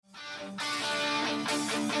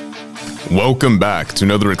Welcome back to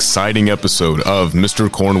another exciting episode of Mr.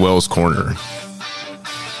 Cornwell's Corner.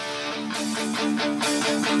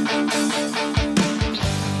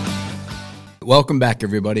 Welcome back,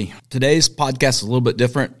 everybody. Today's podcast is a little bit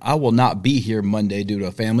different. I will not be here Monday due to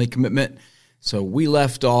a family commitment. So we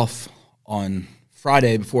left off on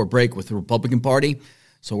Friday before break with the Republican Party.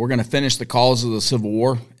 So we're going to finish the cause of the Civil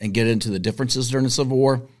War and get into the differences during the Civil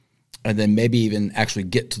War, and then maybe even actually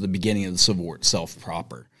get to the beginning of the Civil War itself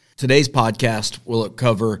proper. Today's podcast will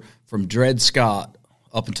cover from Dred Scott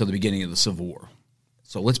up until the beginning of the Civil War.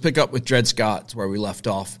 So let's pick up with Dred Scott, to where we left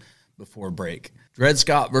off before break. Dred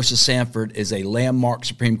Scott versus Sandford is a landmark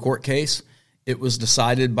Supreme Court case. It was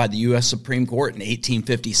decided by the U.S. Supreme Court in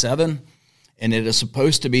 1857, and it is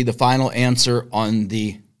supposed to be the final answer on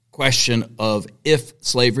the question of if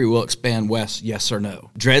slavery will expand west, yes or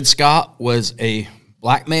no. Dred Scott was a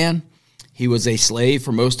black man. He was a slave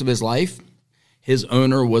for most of his life. His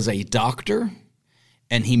owner was a doctor,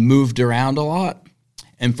 and he moved around a lot.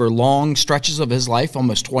 And for long stretches of his life,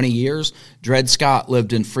 almost 20 years, Dred Scott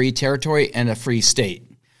lived in free territory and a free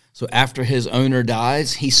state. So after his owner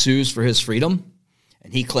dies, he sues for his freedom,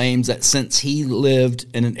 and he claims that since he lived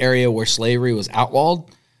in an area where slavery was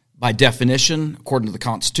outlawed, by definition, according to the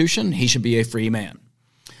Constitution, he should be a free man.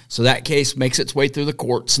 So that case makes its way through the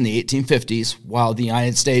courts in the 1850s while the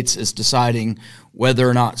United States is deciding whether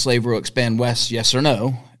or not slavery will expand west, yes or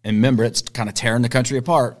no. And remember, it's kind of tearing the country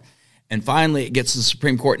apart. And finally, it gets to the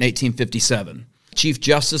Supreme Court in 1857. Chief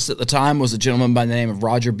Justice at the time was a gentleman by the name of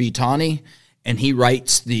Roger B. Taney, and he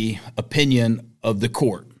writes the opinion of the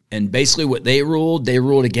court. And basically what they ruled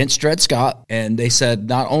against Dred Scott, and they said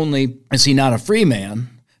not only is he not a free man,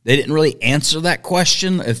 they didn't really answer that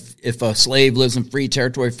question. If a slave lives in free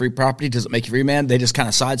territory, free property, does it make you a free man? They just kind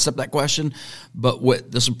of sidestepped that question. But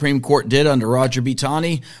what the Supreme Court did under Roger B.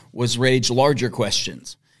 Taney was raise larger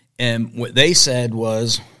questions. And what they said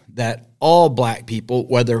was that all black people,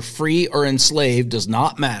 whether free or enslaved, does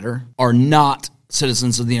not matter, are not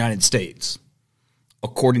citizens of the United States,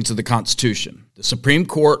 according to the Constitution. The Supreme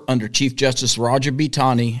Court under Chief Justice Roger B.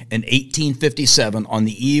 Taney in 1857, on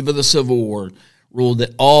the eve of the Civil War, ruled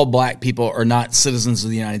that all black people are not citizens of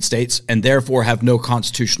the United States and therefore have no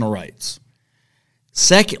constitutional rights.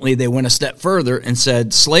 Secondly, they went a step further and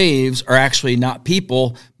said slaves are actually not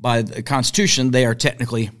people by the Constitution. They are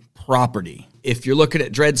technically property. If you're looking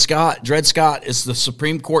at Dred Scott is the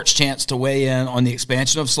Supreme Court's chance to weigh in on the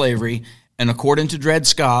expansion of slavery. And according to Dred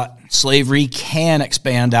Scott, slavery can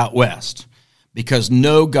expand out west because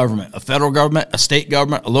no government, a federal government, a state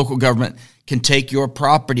government, a local government, can take your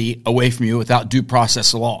property away from you without due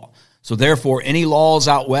process of law. So therefore, any laws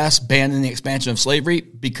out west banning the expansion of slavery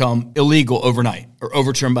become illegal overnight or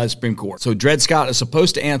overturned by the Supreme Court. So Dred Scott is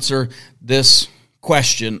supposed to answer this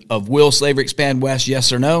question of will slavery expand west,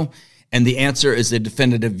 yes or no? And the answer is a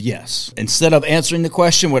definitive yes. Instead of answering the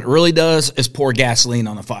question, what it really does is pour gasoline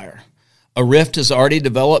on the fire. A rift has already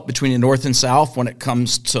developed between the North and South when it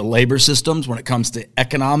comes to labor systems, when it comes to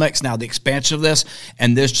economics, now the expansion of this,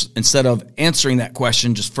 and this, instead of answering that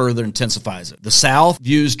question, just further intensifies it. The South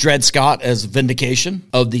views Dred Scott as vindication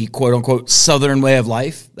of the quote-unquote Southern way of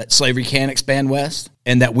life, that slavery can expand west,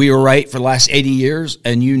 and that we were right for the last 80 years,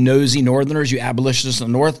 and you nosy Northerners, you abolitionists in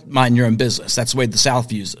the North, mind your own business. That's the way the South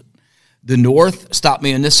views it. The North, stop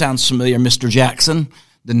me, and this sounds familiar, Mr. Jackson.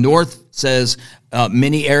 The North says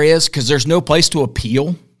many areas, because there's no place to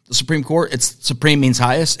appeal the Supreme Court. It's supreme means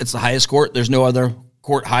highest. It's the highest court. There's no other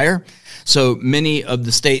court higher. So many of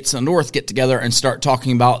the states in the North get together and start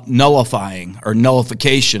talking about nullifying or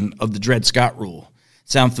nullification of the Dred Scott rule.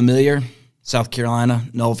 Sound familiar? South Carolina,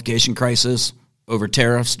 nullification crisis over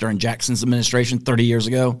tariffs during Jackson's administration 30 years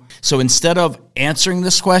ago. So instead of answering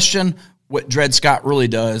this question, what Dred Scott really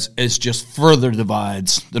does is just further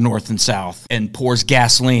divides the North and South and pours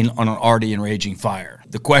gasoline on an already enraging fire.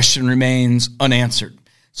 The question remains unanswered.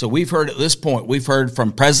 So we've heard at this point, we've heard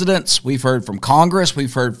from presidents, we've heard from Congress,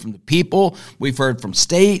 we've heard from the people, we've heard from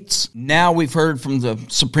states. Now we've heard from the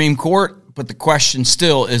Supreme Court, but the question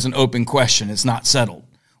still is an open question. It's not settled.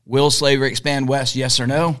 Will slavery expand west, yes or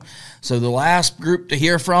no? So the last group to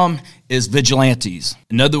hear from is vigilantes.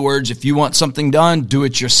 In other words, if you want something done, do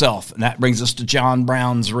it yourself. And that brings us to John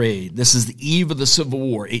Brown's raid. This is the eve of the Civil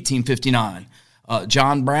War, 1859.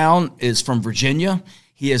 John Brown is from Virginia.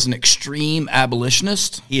 He is an extreme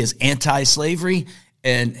abolitionist. He is anti-slavery.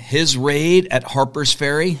 And his raid at Harper's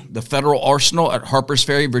Ferry, the federal arsenal at Harper's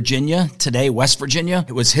Ferry, Virginia, today West Virginia,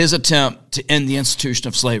 it was his attempt to end the institution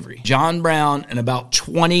of slavery. John Brown and about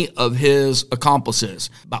 20 of his accomplices,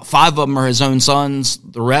 about 5 of them are his own sons,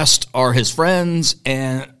 the rest are his friends,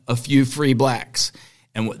 and a few free blacks.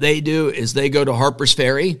 And what they do is they go to Harper's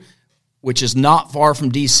Ferry, which is not far from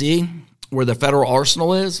D.C., where the federal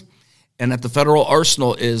arsenal is. And at the federal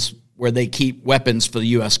arsenal is where they keep weapons for the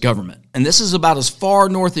U.S. government. And this is about as far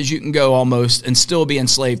north as you can go almost and still be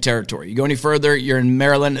enslaved territory. You go any further, you're in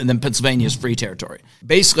Maryland, and then Pennsylvania is free territory.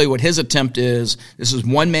 Basically, what his attempt is, this is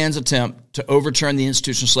one man's attempt to overturn the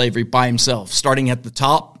institution of slavery by himself, starting at the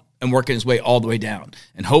top and working his way all the way down.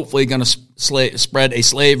 And hopefully going to spread a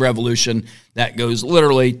slave revolution that goes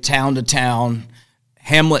literally town to town,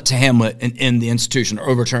 hamlet to hamlet, and end the institution or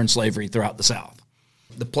overturn slavery throughout the South.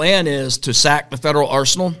 The plan is to sack the federal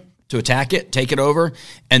arsenal, to attack it, take it over,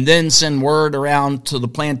 and then send word around to the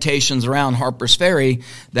plantations around Harper's Ferry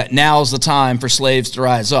that now's the time for slaves to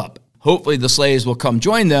rise up. Hopefully the slaves will come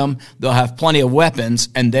join them, they'll have plenty of weapons,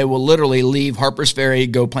 and they will literally leave Harper's Ferry,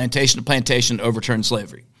 go plantation to plantation, overturn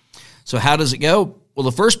slavery. So how does it go? Well,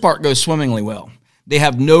 the first part goes swimmingly well. They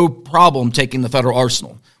have no problem taking the federal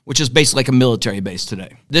arsenal, which is basically like a military base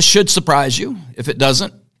today. This should surprise you if it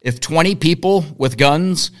doesn't. If 20 people with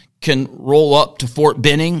guns can roll up to Fort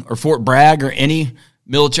Benning or Fort Bragg or any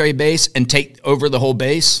military base and take over the whole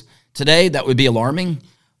base today, that would be alarming.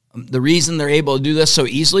 The reason they're able to do this so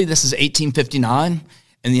easily, this is 1859,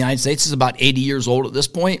 and the United States is about 80 years old at this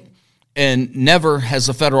point, and never has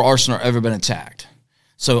the federal arsenal ever been attacked.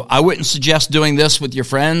 So I wouldn't suggest doing this with your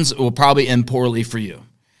friends. It will probably end poorly for you.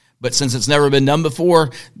 But since it's never been done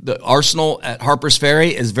before, the arsenal at Harper's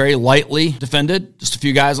Ferry is very lightly defended, just a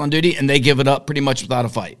few guys on duty, and they give it up pretty much without a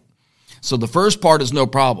fight. So the first part is no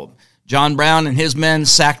problem. John Brown and his men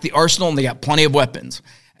sack the arsenal, and they got plenty of weapons.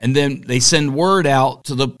 And then they send word out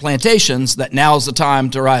to the plantations that now is the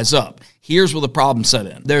time to rise up. Here's where the problem set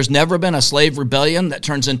in. There's never been a slave rebellion that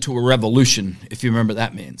turns into a revolution, if you remember what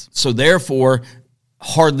that means. So therefore,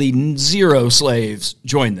 hardly zero slaves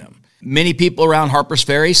join them. Many people around Harper's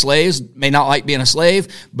Ferry, slaves, may not like being a slave,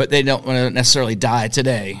 but they don't want to necessarily die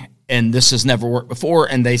today. And this has never worked before,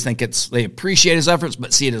 and they think they appreciate his efforts,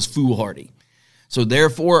 but see it as foolhardy. So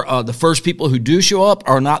therefore, the first people who do show up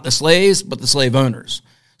are not the slaves, but the slave owners.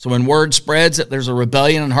 So when word spreads that there's a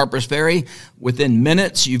rebellion in Harper's Ferry, within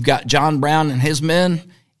minutes, you've got John Brown and his men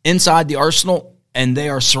inside the arsenal, and they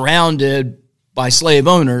are surrounded by slave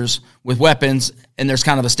owners with weapons, and there's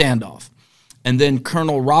kind of a standoff. And then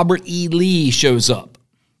Colonel Robert E. Lee shows up,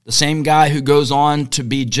 the same guy who goes on to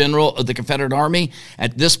be general of the Confederate Army.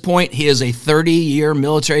 At this point, he is a 30-year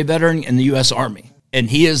military veteran in the U.S. Army, and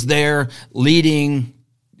he is there leading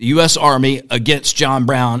the U.S. Army against John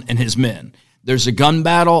Brown and his men. There's a gun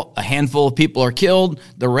battle. A handful of people are killed.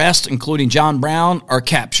 The rest, including John Brown, are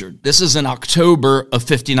captured. This is in October of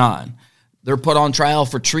 59. They're put on trial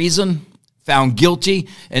for treason, found guilty,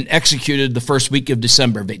 and executed the first week of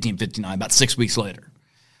December of 1859, about 6 weeks later.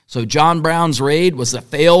 So John Brown's raid was a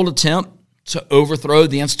failed attempt to overthrow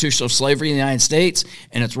the institution of slavery in the United States,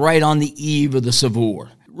 and it's right on the eve of the Civil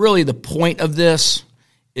War. Really, the point of this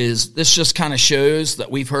is this just kind of shows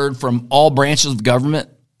that we've heard from all branches of government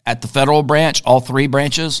at the federal branch, all three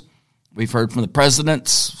branches. We've heard from the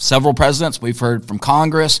presidents, several presidents. We've heard from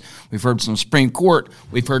Congress. We've heard from the Supreme Court.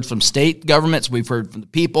 We've heard from state governments. We've heard from the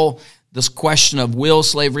people. This question of will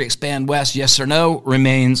slavery expand west, yes or no,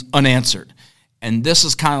 remains unanswered. And this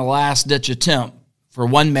is kind of the last-ditch attempt for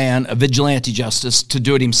one man, a vigilante justice, to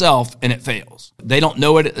do it himself, and it fails. They don't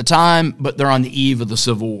know it at the time, but they're on the eve of the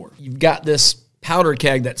Civil War. You've got this powder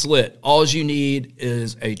keg that's lit. All you need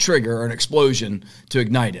is a trigger or an explosion to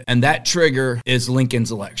ignite it. And that trigger is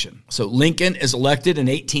Lincoln's election. So Lincoln is elected in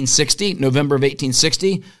 1860, November of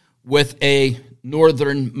 1860, with a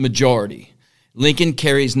northern majority. Lincoln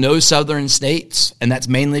carries no southern states, and that's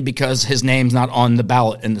mainly because his name's not on the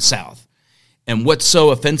ballot in the South. And what's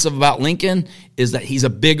so offensive about Lincoln is that he's a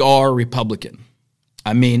big R Republican.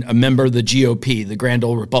 I mean, a member of the GOP, the Grand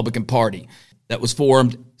Old Republican Party, that was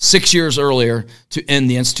formed 6 years earlier to end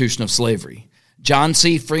the institution of slavery. John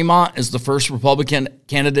C. Fremont is the first Republican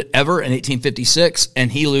candidate ever in 1856,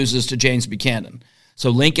 and he loses to James Buchanan.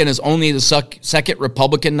 So Lincoln is only the second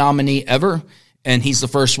Republican nominee ever, and he's the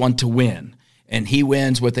first one to win. And he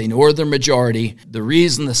wins with a northern majority. The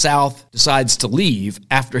reason the South decides to leave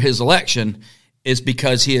after his election is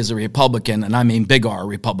because he is a Republican, and I mean big R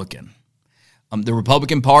Republican. The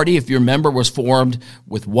Republican Party, if you remember, was formed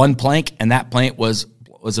with one plank, and that plank was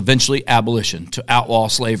eventually abolition, to outlaw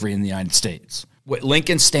slavery in the United States. What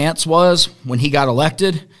Lincoln's stance was when he got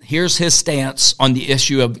elected, here's his stance on the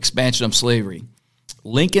issue of expansion of slavery.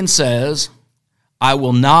 Lincoln says, I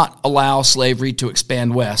will not allow slavery to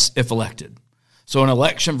expand west if elected. So in an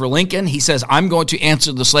election for Lincoln, he says, I'm going to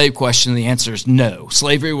answer the slave question, and the answer is no.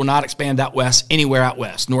 Slavery will not expand out west, anywhere out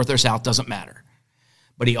west, north or south, doesn't matter.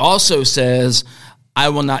 But he also says, I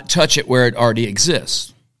will not touch it where it already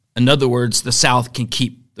exists. In other words, the South can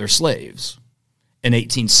keep their slaves in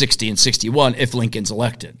 1860 and 61 if Lincoln's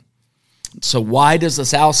elected. So why does the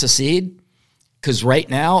South secede? Because right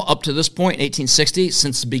now, up to this point in 1860,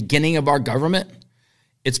 since the beginning of our government,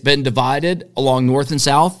 it's been divided along North and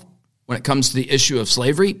South when it comes to the issue of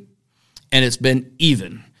slavery, and it's been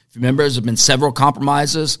even. If you remember, there's been several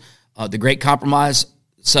compromises. The Great Compromise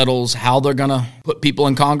settles how they're going to put people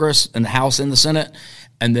in Congress and the House and the Senate.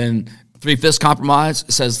 And then 3/5 compromise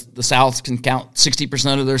says the South can count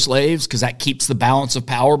 60% of their slaves because that keeps the balance of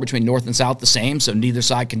power between North and South the same, so neither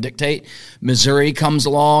side can dictate. Missouri comes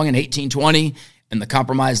along in 1820, and the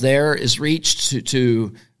compromise there is reached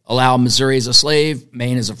to allow Missouri as a slave,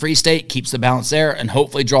 Maine as a free state, keeps the balance there, and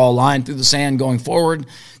hopefully draw a line through the sand going forward.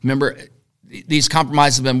 Remember, these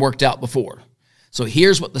compromises have been worked out before. So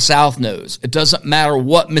here's what the South knows. It doesn't matter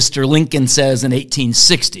what Mr. Lincoln says in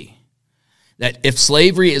 1860, that if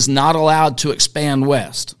slavery is not allowed to expand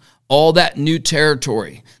west, all that new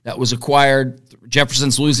territory that was acquired,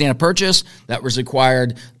 Jefferson's Louisiana Purchase, that was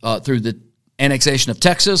acquired through the annexation of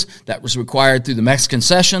Texas, that was required through the Mexican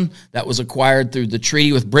Cession, that was acquired through the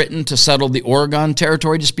treaty with Britain to settle the Oregon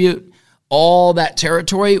territory dispute, all that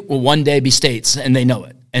territory will one day be states, and they know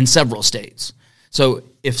it, and several states. So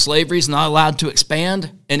if slavery is not allowed to expand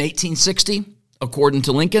in 1860, according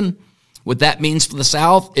to Lincoln, what that means for the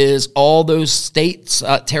South is all those states,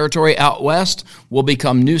 territory out west, will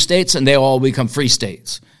become new states, and they all become free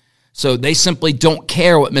states. So they simply don't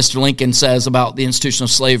care what Mr. Lincoln says about the institution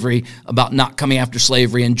of slavery, about not coming after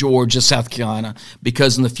slavery in Georgia, South Carolina,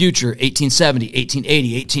 because in the future, 1870,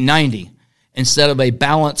 1880, 1890, instead of a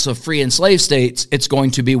balance of free and slave states, it's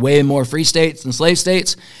going to be way more free states than slave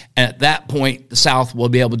states. And at that point, the South will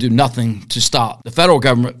be able to do nothing to stop the federal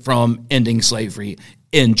government from ending slavery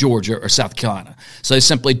in Georgia or South Carolina. So they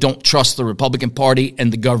simply don't trust the Republican Party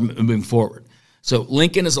and the government moving forward. So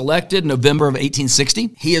Lincoln is elected in November of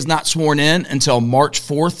 1860. He is not sworn in until March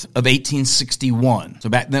 4th of 1861. So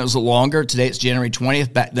back then it was a little longer. Today it's January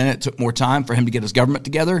 20th. Back then it took more time for him to get his government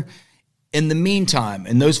together. In the meantime,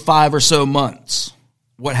 in those 5 or so months,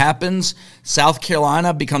 what happens? South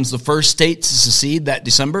Carolina becomes the first state to secede that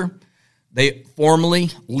December. They formally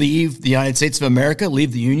leave the United States of America,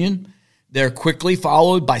 leave the Union. They're quickly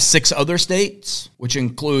followed by 6 other states, which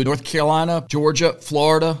include North Carolina, Georgia,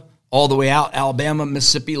 Florida, all the way out, Alabama,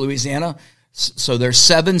 Mississippi, Louisiana. So there's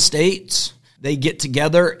 7 states. They get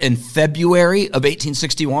together in February of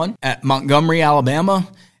 1861 at Montgomery, Alabama,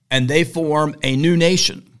 and they form a new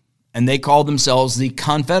nation. And they call themselves the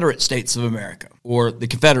Confederate States of America, or the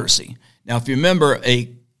Confederacy. Now, if you remember,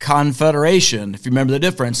 a confederation, if you remember the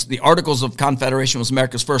difference, the Articles of Confederation was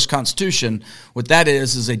America's first constitution. What that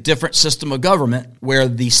is a different system of government where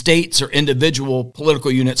the states or individual political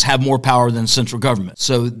units have more power than central government.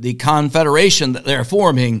 So the confederation that they're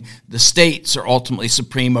forming, the states are ultimately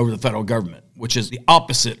supreme over the federal government, which is the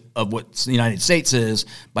opposite of what the United States is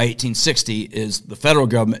by 1860, is the federal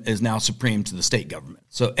government is now supreme to the state government.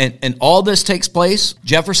 So, and all this takes place.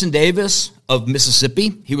 Jefferson Davis of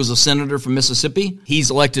Mississippi, he was a senator from Mississippi.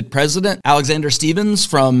 He's elected president. Alexander Stephens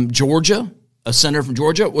from Georgia, a senator from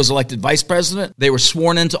Georgia, was elected vice president. They were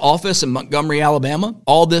sworn into office in Montgomery, Alabama.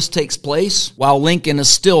 All this takes place while Lincoln is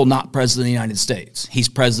still not president of the United States. He's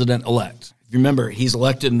president-elect. If you remember, he's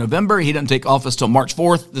elected in November. He doesn't take office till March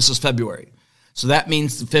 4th. This is February. So that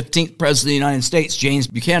means the 15th president of the United States, James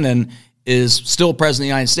Buchanan, is still president of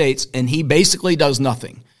the United States, and he basically does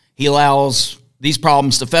nothing. He allows these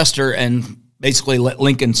problems to fester and basically let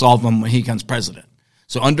Lincoln solve them when he becomes president.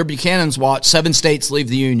 So under Buchanan's watch, 7 states leave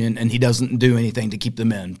the Union, and he doesn't do anything to keep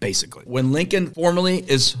them in, basically. When Lincoln formally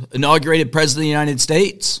is inaugurated president of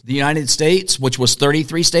the United States, which was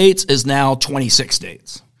 33 states, is now 26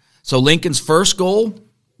 states. So Lincoln's first goal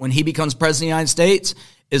when he becomes president of the United States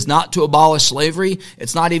is not to abolish slavery.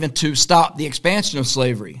 It's not even to stop the expansion of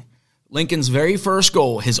slavery. Lincoln's very first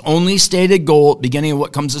goal, his only stated goal at the beginning of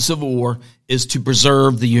what comes to Civil War, is to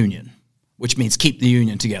preserve the Union, which means keep the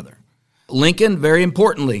Union together. Lincoln, very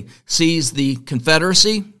importantly, sees the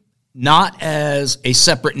Confederacy not as a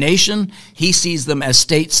separate nation. He sees them as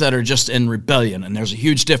states that are just in rebellion, and there's a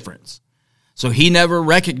huge difference. So he never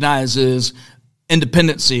recognizes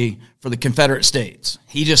independency for the Confederate States.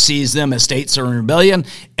 He just sees them as states that are in rebellion,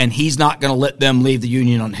 and he's not going to let them leave the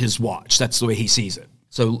Union on his watch. That's the way he sees it.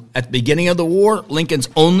 So at the beginning of the war, Lincoln's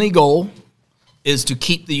only goal is to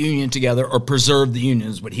keep the Union together, or preserve the Union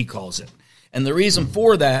is what he calls it. And the reason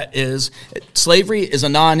for that is slavery is a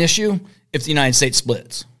non-issue if the United States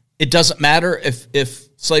splits. It doesn't matter if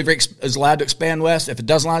slavery is allowed to expand west, if it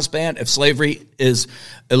doesn't allow to expand, if slavery is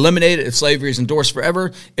eliminated, if slavery is endorsed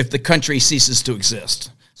forever, if the country ceases to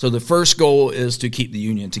exist. So the first goal is to keep the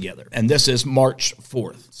Union together. And this is March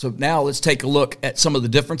 4th. So now let's take a look at some of the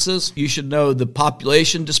differences. You should know the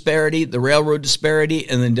population disparity, the railroad disparity,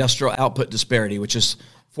 and the industrial output disparity, which is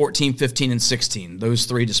 14, 15, and 16, those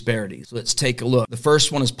three disparities. So let's take a look. The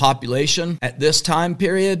first one is population. At this time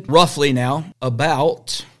period, roughly now,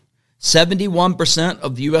 about 71%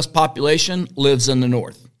 of the U.S. population lives in the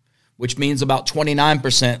north, which means about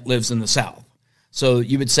 29% lives in the south. So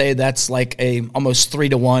you would say that's like a almost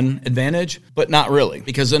 3-to-1 advantage, but not really.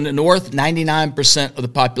 Because in the north, 99% of the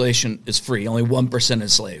population is free. Only 1% is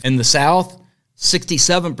enslaved. In the south,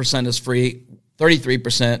 67% is free,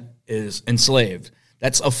 33% is enslaved.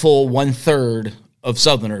 That's a full 1/3 of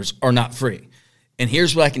Southerners are not free. And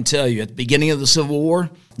here's what I can tell you. At the beginning of the Civil War,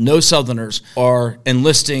 no Southerners are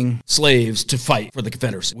enlisting slaves to fight for the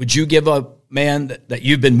Confederacy. Would you give a man that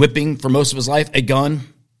you've been whipping for most of his life a gun?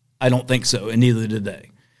 I don't think so, and neither did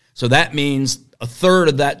they. So that means a third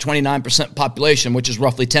of that 29% population, which is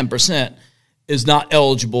roughly 10%, is not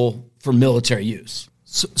eligible for military use.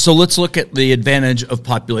 So let's look at the advantage of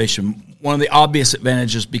population. One of the obvious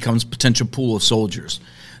advantages becomes potential pool of soldiers.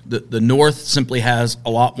 The North simply has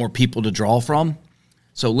a lot more people to draw from.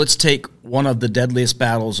 So let's take one of the deadliest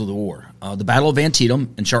battles of the war. The Battle of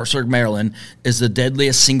Antietam in Sharpsburg, Maryland, is the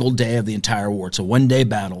deadliest single day of the entire war. It's a one-day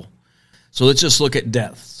battle. So let's just look at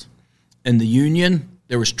deaths. In the Union,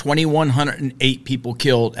 there was 2,108 people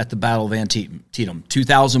killed at the Battle of Antietam,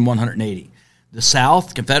 2,180. The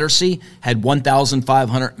South, Confederacy, had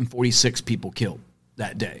 1,546 people killed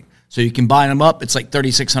that day. So you combine them up, it's like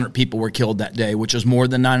 3,600 people were killed that day, which is more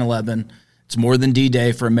than 9/11. It's more than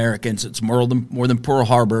D-Day for Americans. It's more than Pearl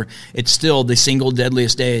Harbor. It's still the single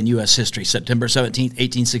deadliest day in U.S. history, September 17th,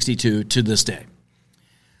 1862, to this day.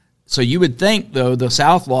 So you would think, though, the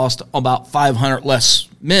South lost about 500 less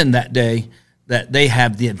men that day, that they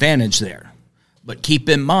have the advantage there. But keep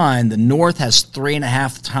in mind, the North has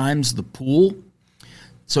 3.5 times the pool.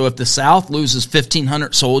 So if the South loses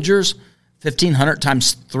 1,500 soldiers, 1,500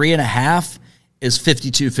 times 3.5 is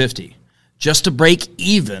 5,250. Just to break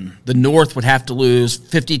even, the North would have to lose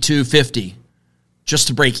 5,250 just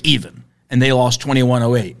to break even, and they lost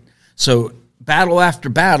 2,108. So battle after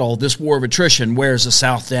battle, this war of attrition wears the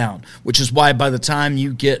South down, which is why by the time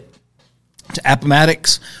you get to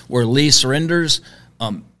Appomattox, where Lee surrenders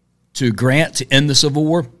to Grant to end the Civil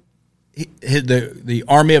War, the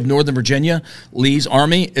Army of Northern Virginia, Lee's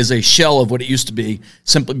army, is a shell of what it used to be,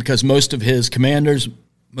 simply because most of his commanders,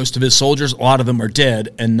 most of his soldiers, a lot of them are dead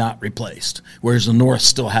and not replaced, whereas the North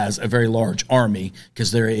still has a very large army because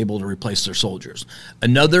they're able to replace their soldiers.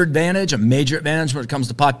 Another advantage, a major advantage when it comes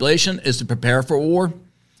to population, is to prepare for war.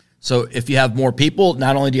 So if you have more people,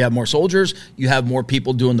 not only do you have more soldiers, you have more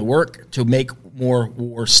people doing the work to make more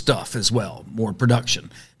war stuff as well, more production.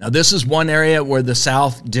 Now, this is one area where the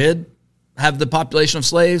South did have the population of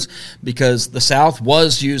slaves, because the South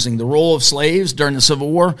was using the role of slaves during the Civil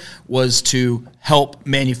War was to help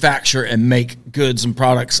manufacture and make goods and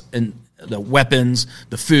products and the weapons,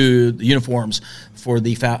 the food, the uniforms for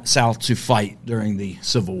the South to fight during the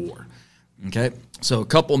Civil War. Okay, so a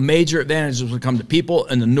couple major advantages when it comes to people,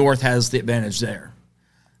 and the North has the advantage there.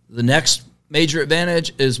 The next major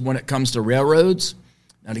advantage is when it comes to railroads.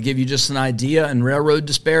 Now, to give you just an idea in railroad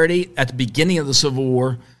disparity, at the beginning of the Civil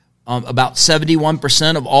War, about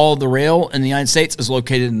 71% of all the rail in the United States is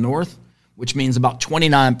located in the North, which means about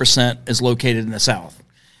 29% is located in the South.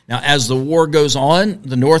 Now, as the war goes on,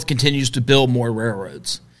 the North continues to build more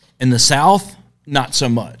railroads. In the South, not so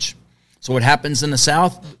much. So what happens in the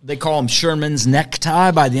South, they call them Sherman's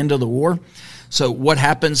necktie by the end of the war. So what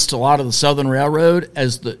happens to a lot of the Southern Railroad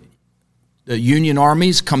as the Union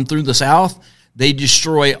armies come through the South, they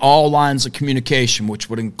destroy all lines of communication, which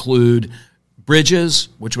would include bridges,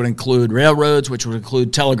 which would include railroads, which would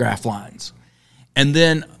include telegraph lines. And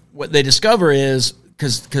then what they discover is,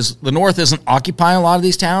 because the North isn't occupying a lot of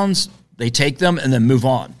these towns, they take them and then move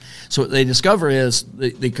on. So what they discover is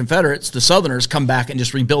the Confederates, the Southerners, come back and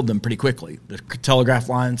just rebuild them pretty quickly. The telegraph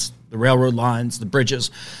lines, the railroad lines, the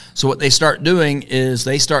bridges. So what they start doing is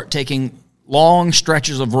they start taking long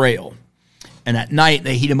stretches of rail, and at night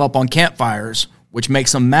they heat them up on campfires, which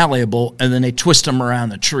makes them malleable, and then they twist them around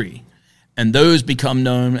the tree. And those become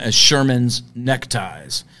known as Sherman's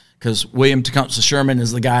neckties, because William Tecumseh Sherman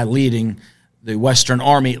is the guy leading the Western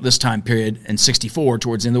Army at this time period in 64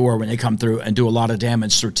 towards the end of the war, when they come through and do a lot of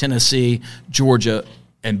damage through Tennessee, Georgia,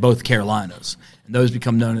 and both Carolinas. And those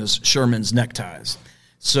become known as Sherman's neckties.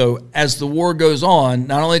 So as the war goes on,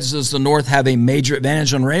 not only does the North have a major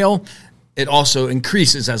advantage on rail, it also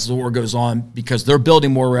increases as the war goes on because they're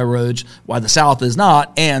building more railroads while the South is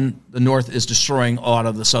not, and the North is destroying a lot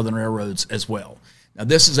of the Southern railroads as well. Now,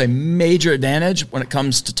 this is a major advantage when it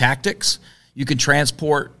comes to tactics. You can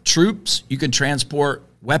transport troops, you can transport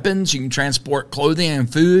weapons, you can transport clothing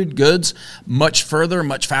and food, goods, much further,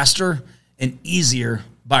 much faster, and easier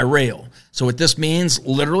by rail. So what this means,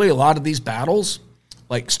 literally a lot of these battles,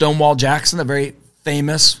 like Stonewall Jackson, a very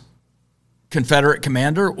famous Confederate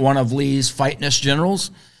commander, one of Lee's fightingest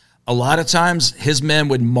generals, a lot of times his men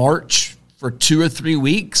would march for 2 or 3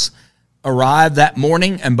 weeks, arrive that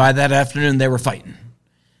morning, and by that afternoon they were fighting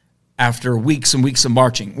after weeks and weeks of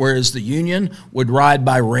marching, whereas the Union would ride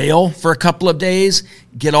by rail for a couple of days,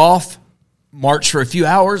 get off, march for a few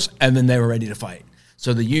hours, and then they were ready to fight.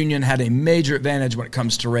 So the Union had a major advantage when it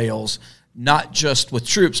comes to rails, not just with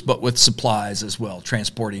troops, but with supplies as well,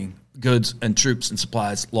 transporting goods and troops and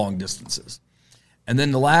supplies long distances. And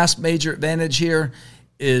then the last major advantage here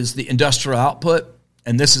is the industrial output,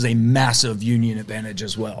 and this is a massive Union advantage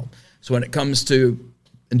as well. So when it comes to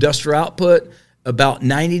industrial output, about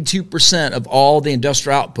 92% of all the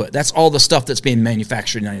industrial output, that's all the stuff that's being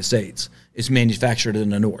manufactured in the United States, is manufactured in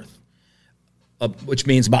the North, which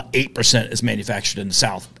means about 8% is manufactured in the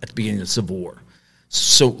South at the beginning of the Civil War.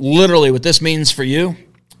 So literally what this means for you,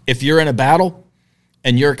 if you're in a battle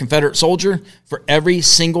and you're a Confederate soldier, for every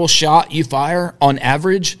single shot you fire, on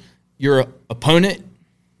average, your opponent,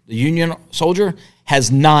 the Union soldier, has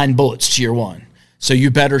 9 bullets to your 1. So you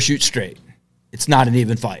better shoot straight. It's not an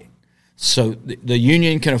even fight. So the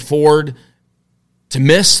Union can afford to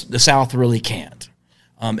miss, the South really can't.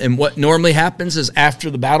 And what normally happens is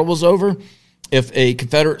after the battle was over, if a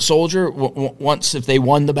Confederate soldier, if they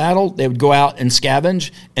won the battle, they would go out and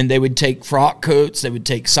scavenge, and they would take frock coats, they would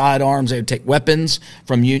take sidearms, they would take weapons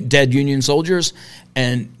from dead Union soldiers.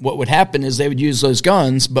 And what would happen is they would use those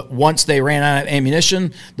guns, but once they ran out of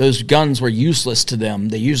ammunition, those guns were useless to them.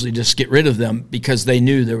 They usually just get rid of them because they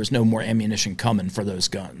knew there was no more ammunition coming for those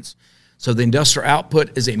guns. So the industrial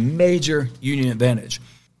output is a major Union advantage.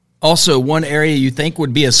 Also, one area you think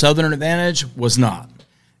would be a Southern advantage was not,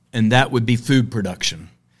 and that would be food production.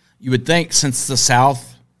 You would think since the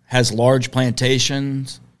South has large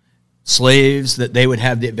plantations, slaves, that they would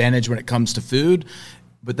have the advantage when it comes to food,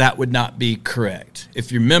 but that would not be correct.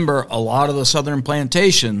 If you remember, a lot of the Southern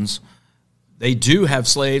plantations, they do have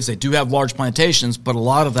slaves, they do have large plantations, but a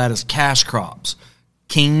lot of that is cash crops.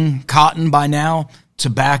 King cotton by now,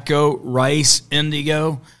 tobacco, rice,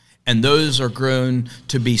 indigo, and those are grown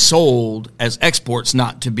to be sold as exports,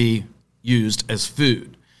 not to be used as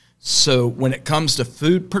food. So when it comes to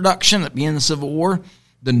food production at the beginning of the Civil War,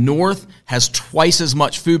 the North has twice as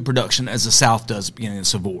much food production as the South does at the beginning of the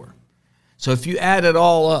Civil War. So if you add it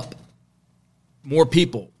all up, more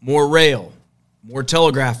people, more rail, more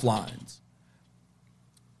telegraph lines,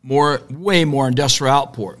 way more industrial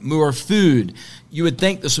output, more food, you would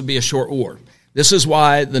think this would be a short war. This is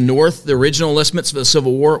why the North, the original enlistments for the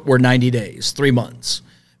Civil War were 90 days, 3 months.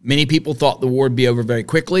 Many people thought the war would be over very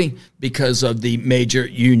quickly because of the major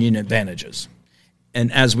Union advantages. And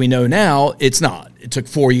as we know now, it's not. It took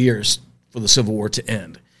 4 years for the Civil War to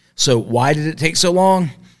end. So why did it take so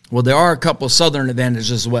long? Well, there are a couple of Southern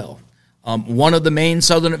advantages as well. One of the main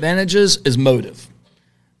Southern advantages is motive.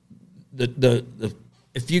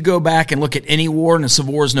 If you go back and look at any war, and the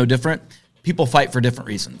Civil War is no different, people fight for different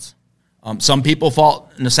reasons. Some people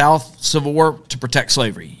fought in the South Civil War to protect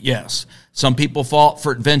slavery, yes. Some people fought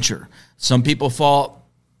for adventure. Some people fought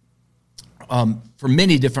for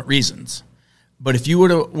many different reasons. But if you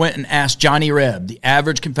would have went and asked Johnny Reb, the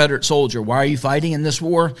average Confederate soldier, why are you fighting in this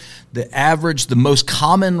war? The most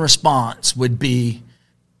common response would be,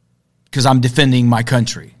 because I'm defending my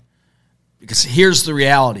country. Because here's the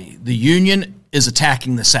reality. The Union is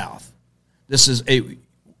attacking the South.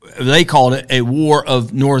 They called it a war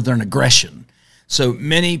of northern aggression. So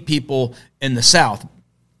many people in the South,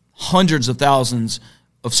 hundreds of thousands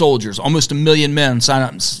of soldiers, almost 1 million men sign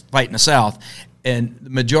up and fight in the South, and the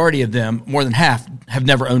majority of them, more than half, have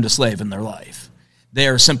never owned a slave in their life. They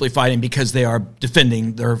are simply fighting because they are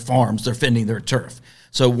defending their farms, they're defending their turf.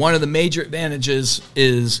 So one of the major advantages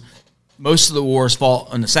is most of the wars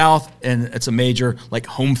fought in the South, and it's a major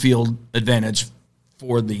home field advantage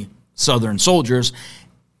for the Southern soldiers.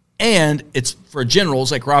 And it's for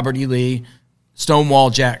generals like Robert E. Lee,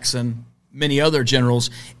 Stonewall Jackson, many other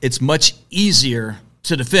generals, it's much easier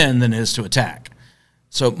to defend than it is to attack.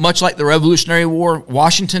 So much like the Revolutionary War,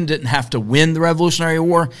 Washington didn't have to win the Revolutionary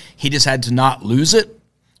War. He just had to not lose it.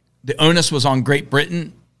 The onus was on Great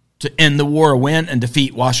Britain to end the war or win and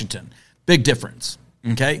defeat Washington. Big difference.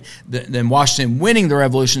 okay, than Washington winning the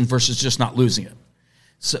Revolution versus just not losing it.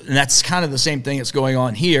 So, and that's kind of the same thing that's going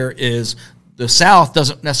on here is the South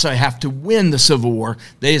doesn't necessarily have to win the Civil War.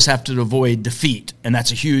 They just have to avoid defeat, and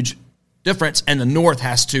that's a huge difference. And the North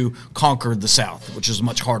has to conquer the South, which is a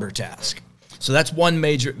much harder task. So that's one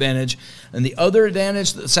major advantage. And the other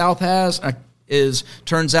advantage that the South has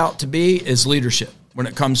turns out to be leadership when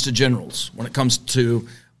it comes to generals, when it comes to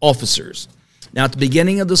officers. Now, at the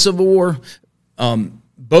beginning of the Civil War,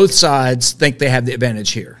 both sides think they have the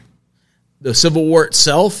advantage here. The Civil War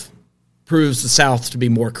itself proves the South to be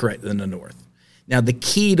more correct than the North. Now, the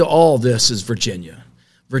key to all this is Virginia.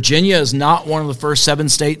 Virginia is not one of the first 7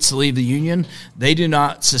 states to leave the Union. They do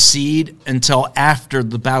not secede until after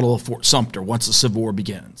the Battle of Fort Sumter, once the Civil War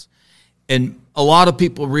begins. And a lot of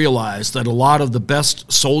people realize that a lot of the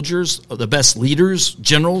best soldiers, the best leaders,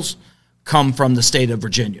 generals, come from the state of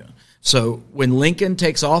Virginia. So when Lincoln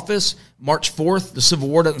takes office, March 4th, the Civil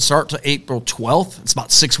War doesn't start till April 12th. It's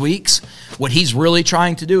about 6 weeks. What he's really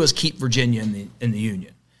trying to do is keep Virginia in the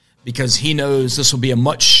Union, because he knows this will be a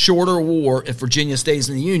much shorter war if Virginia stays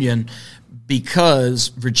in the Union, because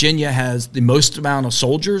Virginia has the most amount of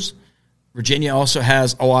soldiers. Virginia also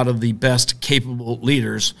has a lot of the best capable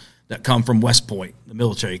leaders that come from West Point, the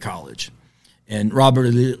military college. And Robert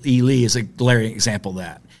E. Lee is a glaring example of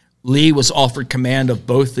that. Lee was offered command of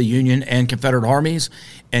both the Union and Confederate armies,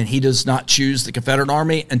 and he does not choose the Confederate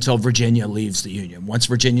army until Virginia leaves the Union. Once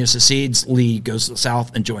Virginia secedes, Lee goes to the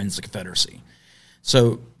South and joins the Confederacy.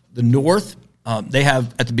 So the North, they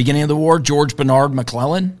have, at the beginning of the war, George Bernard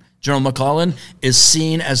McClellan. General McClellan is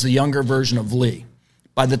seen as the younger version of Lee.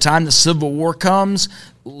 By the time the Civil War comes,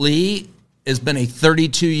 Lee has been a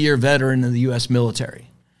 32-year veteran in the U.S. military.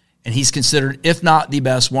 And he's considered, if not the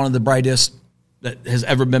best, one of the brightest that has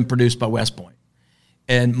ever been produced by West Point.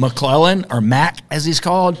 And McClellan, or Mac as he's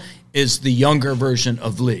called, is the younger version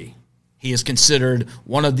of Lee. He is considered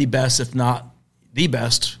one of the best, if not the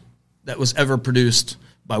best, that was ever produced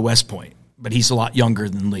by West Point. But he's a lot younger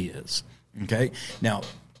than Lee is. Okay? Now,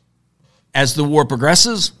 as the war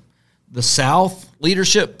progresses, the South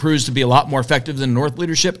leadership proves to be a lot more effective than North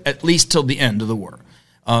leadership, at least till the end of the war.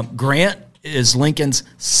 Grant is Lincoln's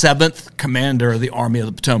 7th commander of the Army of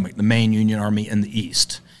the Potomac, the main Union Army in the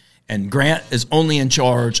East. And Grant is only in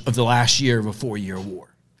charge of the last year of a 4-year war.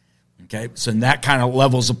 Okay, so that kind of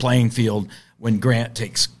levels the playing field when Grant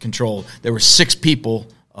takes control. There were 6 people,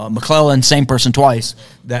 McClellan, same person twice,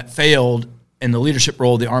 that failed in the leadership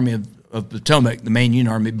role of the Army of Potomac, the main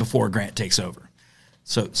Union Army, before Grant takes over.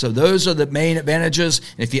 So those are the main advantages.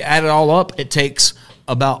 And if you add it all up, it takes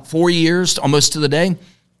about 4 years, almost to the day,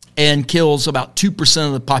 and kills about 2%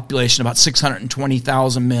 of the population. About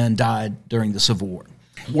 620,000 men died during the Civil War.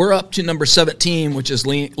 We're up to number 17, which is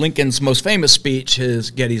Lincoln's most famous speech,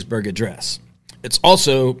 his Gettysburg Address. It's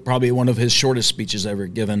also probably one of his shortest speeches ever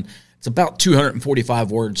given. It's about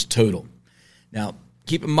 245 words total. Now,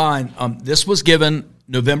 keep in mind, this was given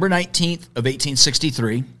November 19th of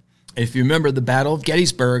 1863. If you remember, the Battle of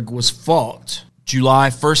Gettysburg was fought July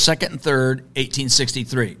 1st, 2nd, and 3rd,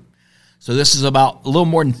 1863. So this is about a little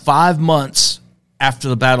more than 5 months after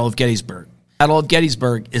the Battle of Gettysburg. The Battle of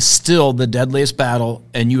Gettysburg is still the deadliest battle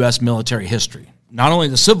in U.S. military history. Not only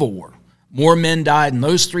the Civil War, more men died in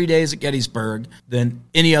those 3 days at Gettysburg than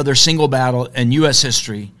any other single battle in U.S.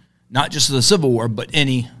 history, not just the Civil War, but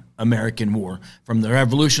any American war, from the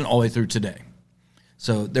Revolution all the way through today.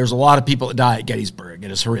 So there's a lot of people that die at Gettysburg.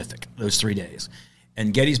 It is horrific, those 3 days.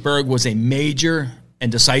 And Gettysburg was a major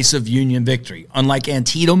and decisive Union victory. Unlike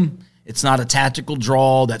Antietam, it's not a tactical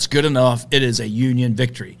draw that's good enough. It is a Union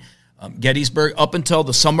victory. Gettysburg, up until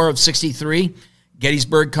the summer of 63,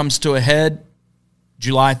 Gettysburg comes to a head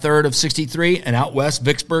July 3rd of 63, and out west,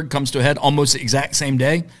 Vicksburg comes to a head almost the exact same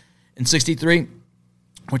day in 63,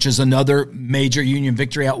 which is another major Union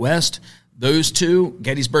victory out west. Those two,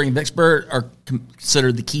 Gettysburg and Vicksburg, are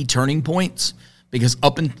considered the key turning points, because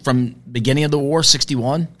from beginning of the war,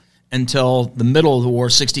 61, until the middle of the war,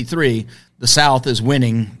 63, the South is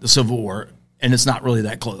winning the Civil War, and it's not really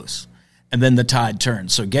that close. And then the tide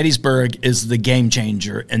turns. So Gettysburg is the game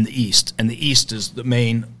changer in the East, and the East is the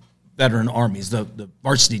main veteran armies, the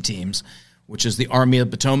varsity teams, which is the Army of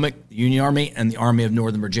the Potomac, the Union Army, and the Army of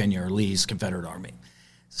Northern Virginia, or Lee's Confederate Army.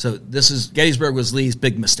 So Gettysburg was Lee's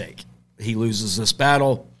big mistake. He loses this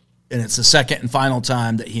battle, and it's the second and final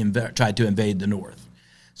time that he tried to invade the North.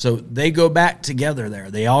 So they go back together there.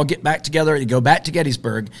 They all get back together. They go back to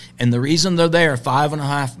Gettysburg, and the reason they're there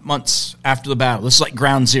 5.5 months after the battle, this is like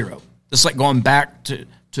ground zero. This is like going back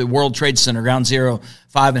to World Trade Center, ground zero,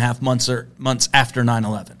 5.5 months after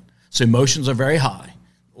 9/11. So emotions are very high.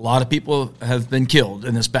 A lot of people have been killed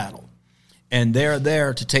in this battle. And they're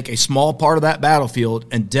there to take a small part of that battlefield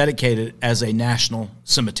and dedicate it as a national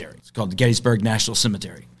cemetery. It's called the Gettysburg National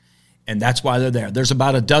Cemetery. And that's why they're there. There's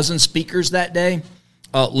about a dozen speakers that day.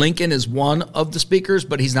 Lincoln is one of the speakers,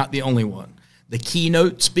 but he's not the only one. The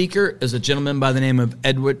keynote speaker is a gentleman by the name of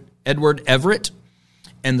Edward Everett.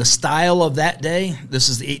 And the style of that day, this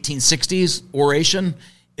is the 1860s oration,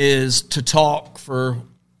 is to talk for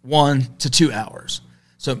 1 to 2 hours.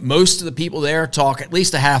 So most of the people there talk at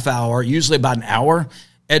least a half hour, usually about an hour.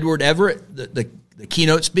 Edward Everett, the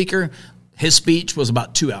keynote speaker, his speech was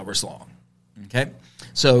about 2 hours long. Okay,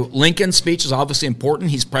 so Lincoln's speech is obviously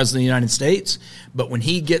important. He's president of the United States. But when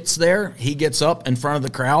he gets there, he gets up in front of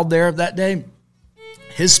the crowd there that day.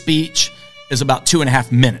 His speech is about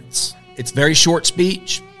 2.5 minutes. It's a very short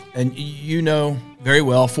speech. And you know very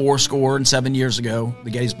well, 77 years ago,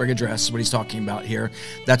 the Gettysburg Address is what he's talking about here.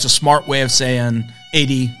 That's a smart way of saying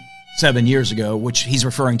 87 years ago, which he's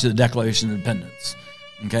referring to the Declaration of Independence,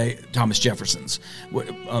 okay, Thomas Jefferson's.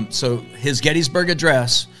 So his Gettysburg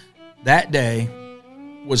Address that day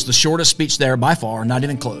was the shortest speech there by far, not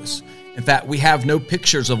even close. In fact, we have no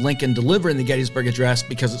pictures of Lincoln delivering the Gettysburg Address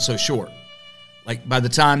because it's so short. Like, by the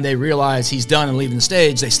time they realize he's done and leaving the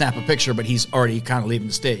stage, they snap a picture, but he's already kind of leaving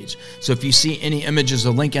the stage. So if you see any images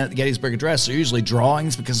of Lincoln at the Gettysburg Address, they're usually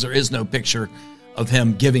drawings because there is no picture of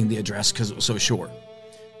him giving the address because it was so short.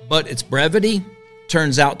 But its brevity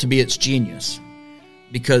turns out to be its genius.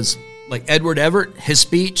 Because, like Edward Everett, his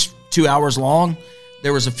speech, 2 hours long,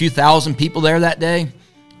 there was a few thousand people there that day,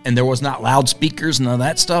 and there was not loudspeakers and none of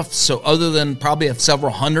that stuff. So other than probably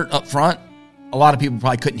several hundred up front, a lot of people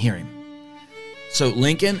probably couldn't hear him. So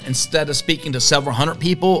Lincoln, instead of speaking to several hundred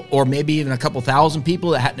people or maybe even a couple thousand people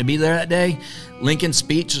that happened to be there that day, Lincoln's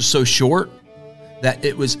speech is so short that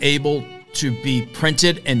it was able to be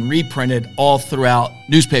printed and reprinted all throughout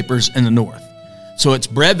newspapers in the North. So its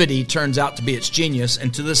brevity turns out to be its genius,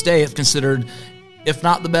 and to this day it's considered, if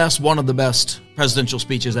not the best, one of the best presidential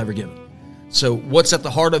speeches ever given. So what's at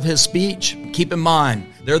the heart of his speech? Keep in mind,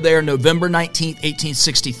 they're there November 19th,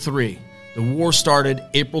 1863. The war started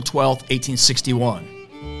April 12th, 1861,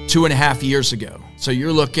 2.5 years ago. So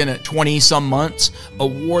you're looking at 20-some months. A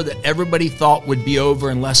war that everybody thought would be over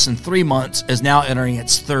in less than 3 months is now entering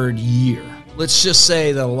its third year. Let's just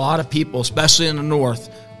say that a lot of people, especially in the North,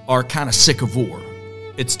 are kind of sick of war.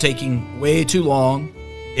 It's taking way too long.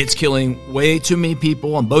 It's killing way too many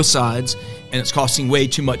people on both sides, and it's costing way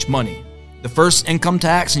too much money. The first income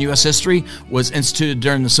tax in U.S. history was instituted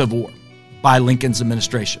during the Civil War by Lincoln's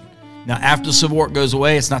administration. Now, after the Civil War goes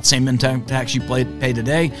away, it's not the same income tax you pay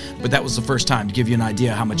today, but that was the first time to give you an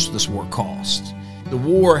idea how much this war cost. The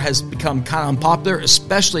war has become kind of unpopular,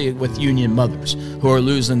 especially with Union mothers who are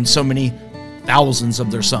losing so many thousands of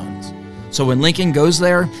their sons. So when Lincoln goes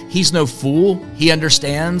there, he's no fool. He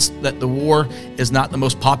understands that the war is not the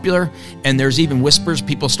most popular, and there's even whispers,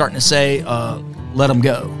 people starting to say, let them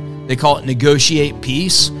go. They call it negotiate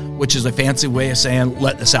peace, which is a fancy way of saying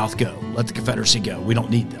let the South go, let the Confederacy go. We don't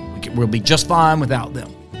need them. We'll be just fine without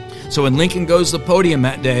them. So when Lincoln goes to the podium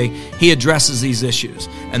that day, he addresses these issues.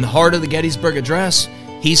 And the heart of the Gettysburg Address,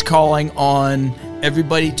 he's calling on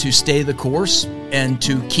everybody to stay the course and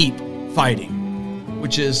to keep fighting,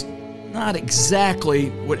 which is not exactly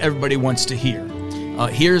what everybody wants to hear.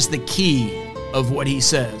 Here's the key of what he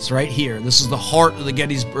says right here. This is the heart of the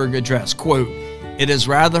Gettysburg Address. Quote, "It is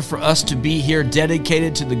rather for us to be here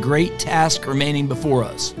dedicated to the great task remaining before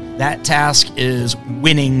us." That task is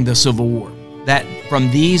winning the Civil War. That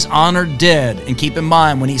from these honored dead, and keep in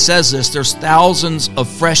mind when he says this, there's thousands of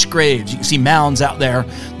fresh graves. You can see mounds out there.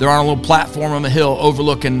 They're on a little platform on a hill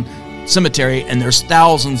overlooking cemetery, and there's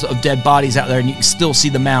thousands of dead bodies out there, and you can still see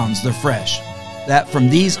the mounds. They're fresh. That from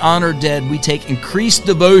these honored dead, we take increased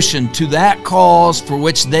devotion to that cause for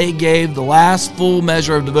which they gave the last full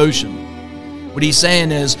measure of devotion. What he's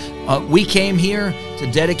saying is, we came here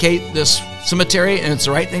to dedicate this cemetery, and it's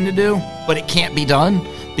the right thing to do, but it can't be done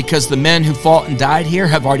because the men who fought and died here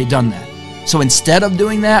have already done that. So instead of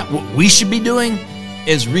doing that, what we should be doing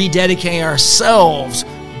is rededicating ourselves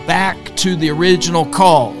back to the original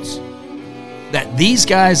cause. That these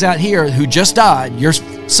guys out here who just died, your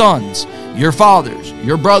sons, your fathers,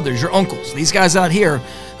 your brothers, your uncles, these guys out here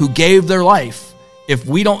who gave their life, if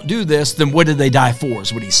we don't do this, then what did they die for,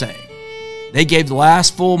 is what he's saying. They gave the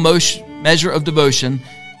last full measure of devotion,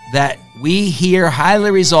 that we here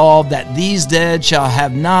highly resolve that these dead shall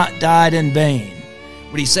have not died in vain.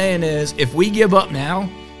 What he's saying is, if we give up now,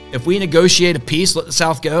 if we negotiate a peace, let the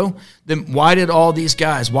South go, then why did all these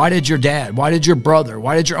guys, why did your dad, why did your brother,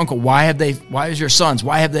 why did your uncle, why is your sons,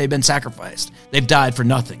 why have they been sacrificed? They've died for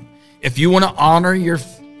nothing. If you want to honor your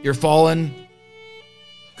fallen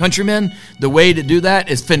countrymen, the way to do that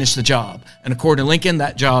is finish the job. And according to Lincoln,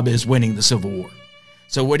 that job is winning the Civil War.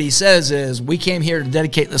 So what he says is, we came here to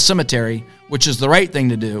dedicate the cemetery, which is the right thing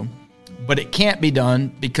to do, but it can't be done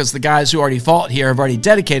because the guys who already fought here have already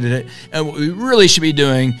dedicated it. And what we really should be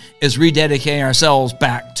doing is rededicating ourselves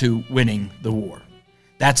back to winning the war.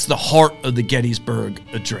 That's the heart of the Gettysburg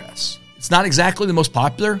Address. It's not exactly the most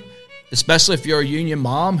popular, especially if you're a Union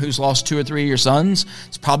mom who's lost 2 or 3 of your sons.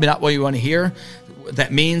 It's probably not what you want to hear. What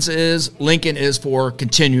that means is Lincoln is for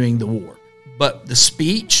continuing the war. But the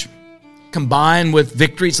speech, combined with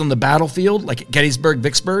victories on the battlefield, like at Gettysburg,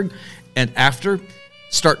 Vicksburg, and after,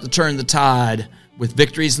 start to turn the tide with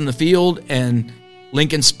victories in the field and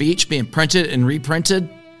Lincoln's speech being printed and reprinted.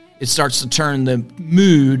 It starts to turn the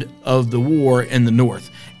mood of the war in the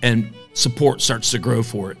North, and support starts to grow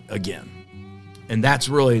for it again. And that's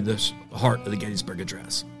really the heart of the Gettysburg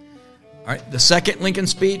Address. All right, the second Lincoln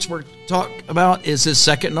speech we're talking about is his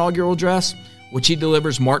second inaugural address, which he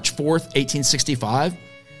delivers March 4th, 1865.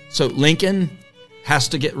 So Lincoln has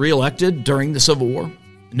to get reelected during the Civil War.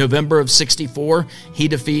 In November of 64, he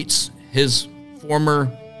defeats his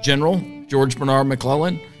former general, George Bernard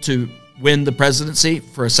McClellan, to win the presidency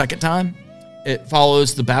for a second time. It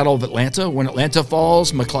follows the Battle of Atlanta. When Atlanta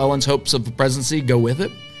falls, McClellan's hopes of the presidency go with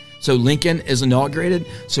it. So Lincoln is inaugurated.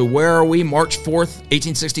 So where are we, March 4th,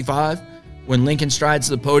 1865, when Lincoln strides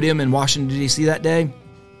to the podium in Washington, D.C. that day?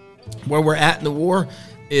 Where we're at in the war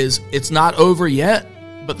is it's not over yet,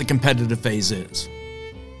 but the competitive phase is.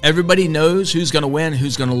 Everybody knows who's going to win,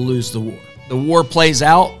 who's going to lose the war. The war plays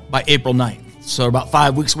out by April 9th. So about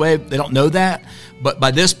 5 weeks away. They don't know that. But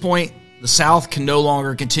by this point, the South can no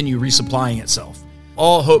longer continue resupplying itself.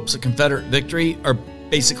 All hopes of Confederate victory are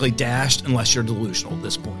basically dashed unless you're delusional at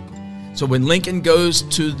this point. So when Lincoln goes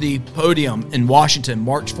to the podium in Washington,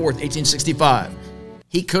 March 4th, 1865,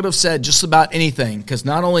 he could have said just about anything, because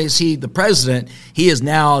not only is he the president, he is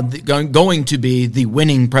now going to be the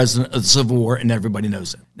winning president of the Civil War, and everybody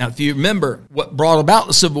knows it. Now, if you remember, what brought about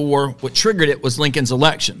the Civil War, what triggered it was Lincoln's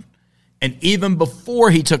election. And even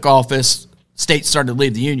before he took office, states started to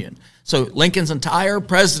leave the Union. So Lincoln's entire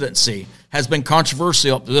presidency has been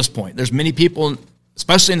controversial up to this point. There's many people,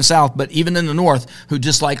 especially in the South, but even in the North, who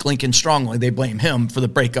dislike Lincoln strongly. They blame him for the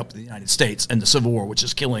breakup of the United States and the Civil War, which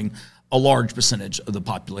is killing a large percentage of the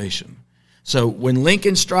population. So when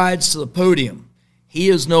Lincoln strides to the podium, he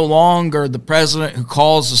is no longer the president who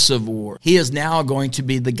calls the Civil War. He is now going to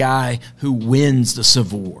be the guy who wins the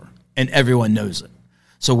Civil War, and everyone knows it.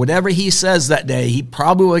 So whatever he says that day, he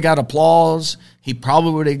probably would have got applause. He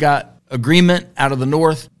probably would have got agreement out of the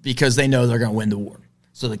North because they know they're going to win the war.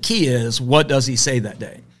 So the key is, what does he say that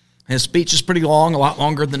day? His speech is pretty long, a lot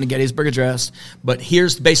longer than the Gettysburg Address, but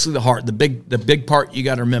here's basically the heart. The big part you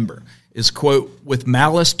got to remember is, quote, "with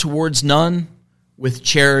malice towards none, with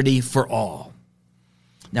charity for all."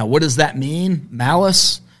 Now, what does that mean?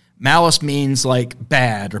 Malice? Malice means like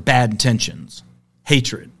bad or bad intentions,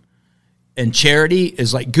 hatred. And charity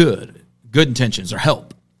is like good intentions or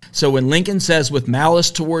help. So when Lincoln says with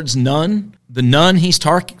malice towards none, the none he's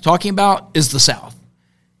talking about is the South.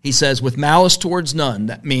 He says with malice towards none,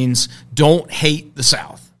 that means don't hate the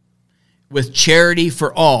South. With charity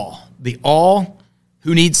for all, the all,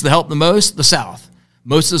 who needs the help the most? The South.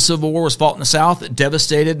 Most of the Civil War was fought in the South. It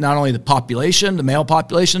devastated not only the population, the male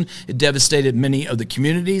population, it devastated many of the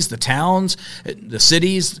communities, the towns, the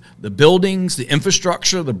cities, the buildings, the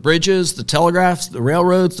infrastructure, the bridges, the telegraphs, the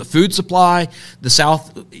railroads, the food supply. The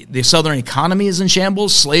Southern economy is in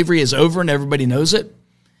shambles. Slavery is over, and everybody knows it.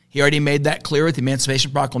 He already made that clear with the Emancipation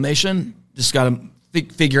Proclamation. Just got to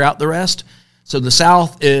figure out the rest. So the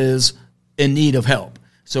South is in need of help.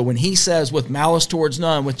 So when he says with malice towards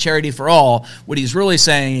none, with charity for all, what he's really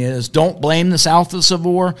saying is don't blame the South for the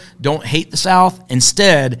Civil War. Don't hate the South.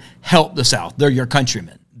 Instead, help the South. They're your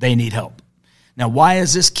countrymen. They need help. Now, why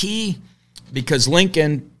is this key? Because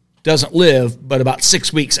Lincoln doesn't live but about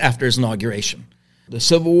 6 weeks after his inauguration. The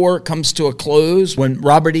Civil War comes to a close when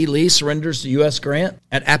Robert E. Lee surrenders to U.S. Grant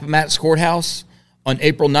at Appomattox Courthouse on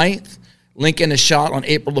April 9th. Lincoln is shot on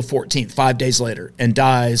April the 14th, 5 days later, and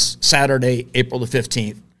dies Saturday, April the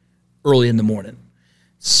 15th, early in the morning.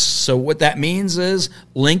 So what that means is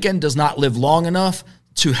Lincoln does not live long enough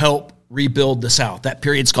to help rebuild the South. That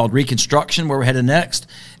period's called Reconstruction, where we're headed next,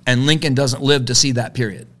 and Lincoln doesn't live to see that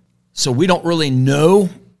period. So we don't really know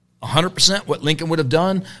 100% what Lincoln would have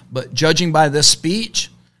done, but judging by this speech,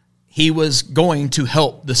 he was going to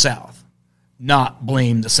help the South, not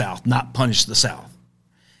blame the South, not punish the South.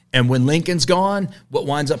 And when Lincoln's gone, what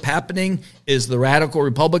winds up happening is the radical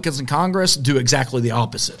Republicans in Congress do exactly the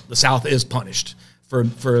opposite. The South is punished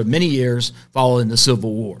for many years following the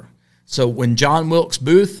Civil War. So when John Wilkes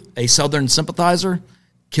Booth, a Southern sympathizer,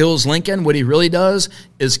 kills Lincoln, what he really does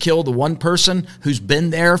is kill the one person who's been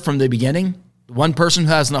there from the beginning, the one person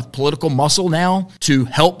who has enough political muscle now to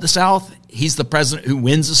help the South. He's the president who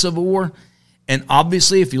wins the Civil War. And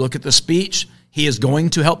obviously, if you look at the speech, he is going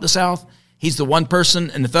to help the South. He's the one person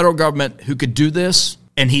in the federal government who could do this,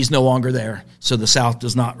 and he's no longer there. So the South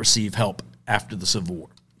does not receive help after the Civil War.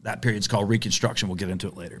 That period is called Reconstruction. We'll get into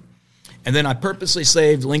it later. And then I purposely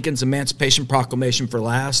saved Lincoln's Emancipation Proclamation for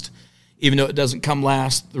last, even though it doesn't come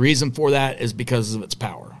last. The reason for that is because of its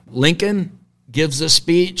power. Lincoln gives this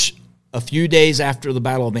speech a few days after the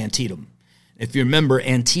Battle of Antietam. If you remember,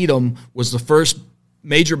 Antietam was the first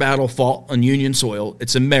major battle fought on Union soil.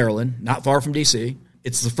 It's in Maryland, not far from D.C.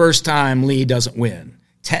 It's the first time Lee doesn't win.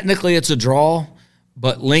 Technically, it's a draw,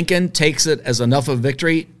 but Lincoln takes it as enough of a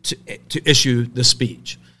victory to issue the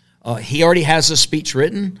speech. He already has a speech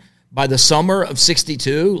written. By the summer of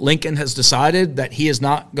 62, Lincoln has decided that he is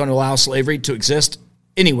not going to allow slavery to exist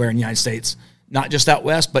anywhere in the United States, not just out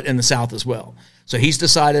west, but in the South as well. So he's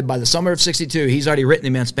decided by the summer of 62, he's already written the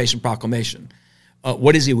Emancipation Proclamation.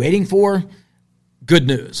 What is he waiting for? Good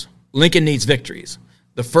news. Lincoln needs victories.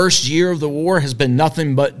 The first year of the war has been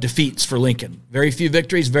nothing but defeats for Lincoln. Very few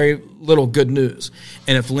victories, very little good news.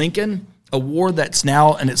 And if Lincoln, a war that's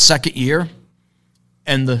now in its second year,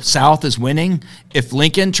 and the South is winning, if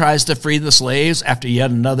Lincoln tries to free the slaves after yet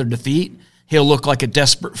another defeat, he'll look like a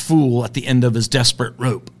desperate fool at the end of his desperate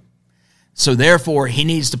rope. So therefore, he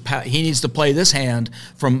needs to play this hand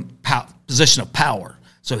from position of power.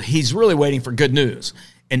 So he's really waiting for good news.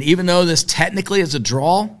 And even though this technically is a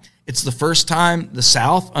draw, it's the first time the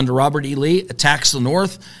South under Robert E. Lee attacks the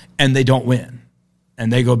North, and they don't win,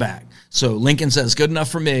 and they go back. So Lincoln says, good enough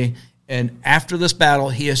for me. And after this battle,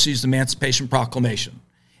 he issues the Emancipation Proclamation.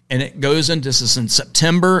 And it goes into, this is in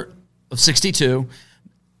September of 62,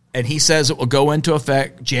 and he says it will go into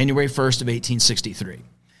effect January 1st of 1863.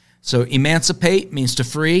 So emancipate means to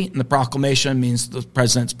free, and the proclamation means the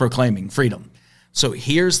president's proclaiming freedom. So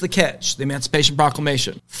here's the catch. The Emancipation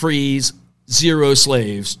Proclamation frees 0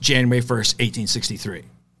 slaves January 1st, 1863.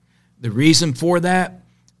 The reason for that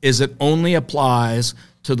is it only applies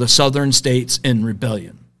to the southern states in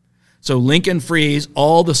rebellion. So Lincoln frees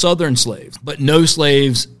all the southern slaves, but no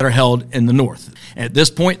slaves that are held in the North. And at this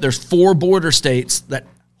point, there's 4 border states that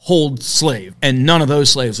hold slaves, and none of those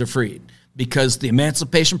slaves are freed because the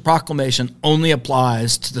Emancipation Proclamation only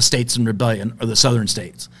applies to the states in rebellion or the southern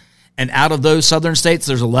states. And out of those southern states,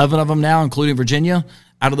 there's 11 of them now, including Virginia.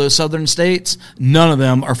 Out of those southern states, none of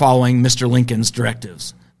them are following Mr. Lincoln's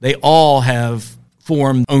directives. They all have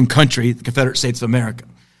formed their own country, the Confederate States of America.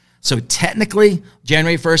 So technically,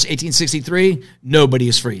 January 1st, 1863, nobody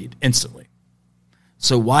is freed instantly.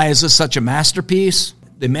 So why is this such a masterpiece?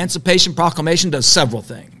 The Emancipation Proclamation does several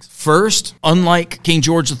things. First, unlike King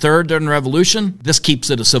George III during the Revolution, this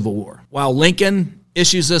keeps it a civil war. While Lincoln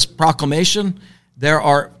issues this proclamation, there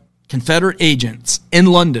are Confederate agents in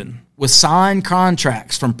London with signed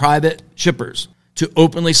contracts from private shippers to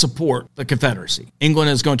openly support the Confederacy.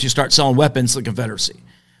 England is going to start selling weapons to the Confederacy.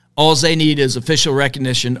 All they need is official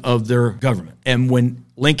recognition of their government. And when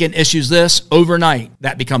Lincoln issues this, overnight,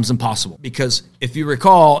 that becomes impossible. Because if you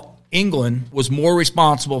recall, England was more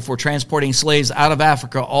responsible for transporting slaves out of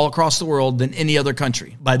Africa all across the world than any other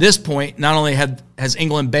country. By this point, not only has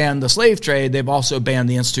England banned the slave trade, they've also banned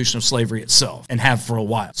the institution of slavery itself, and have for a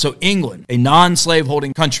while. So England, a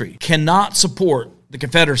non-slave-holding country, cannot support the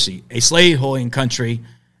Confederacy, a slave-holding country,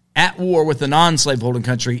 at war with a non-slave-holding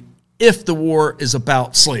country if the war is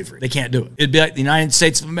about slavery. They can't do it. It'd be like the United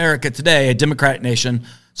States of America today, a democratic nation,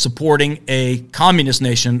 supporting a communist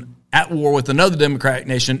nation at war with another democratic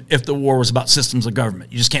nation if the war was about systems of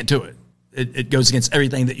government. You just can't do it. It goes against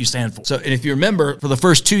everything that you stand for. So, and if you remember, for the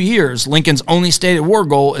first 2 years, Lincoln's only stated war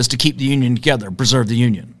goal is to keep the Union together, preserve the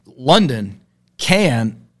Union. London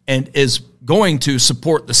can and is going to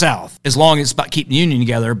support the South as long as it's about keeping the Union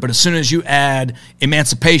together. But as soon as you add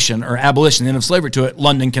emancipation or abolition, the end of slavery to it,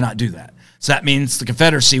 London cannot do that. So that means the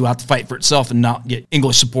Confederacy will have to fight for itself and not get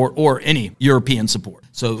English support or any European support.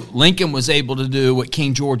 So Lincoln was able to do what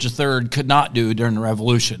King George III could not do during the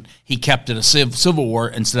Revolution. He kept it a civil war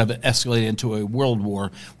instead of it escalating into a world war,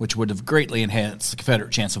 which would have greatly enhanced the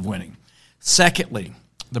Confederate chance of winning. Secondly,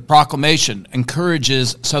 the proclamation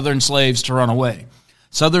encourages Southern slaves to run away.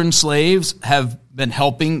 Southern slaves have been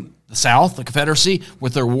helping the South, the Confederacy,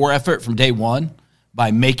 with their war effort from day one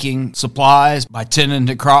by making supplies, by tending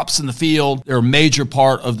to crops in the field. They're a major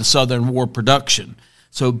part of the Southern war production.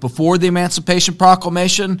 So before the Emancipation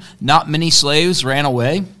Proclamation, not many slaves ran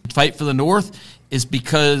away to fight for the North, is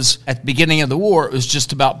because at the beginning of the war, it was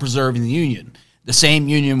just about preserving the Union. the same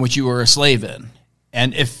union which you were a slave in.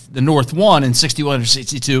 And if the North won in 61 or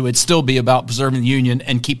 62, it'd still be about preserving the Union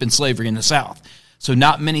and keeping slavery in the South. So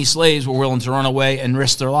not many slaves were willing to run away and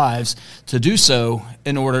risk their lives to do so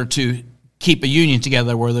in order to keep a union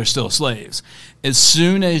together where they're still slaves. As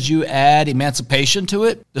soon as you add emancipation to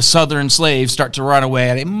it, the Southern slaves start to run away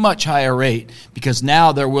at a much higher rate because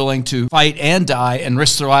now they're willing to fight and die and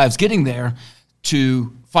risk their lives getting there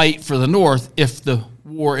to fight for the North if the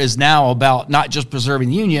war is now about not just preserving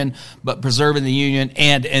the Union, but preserving the Union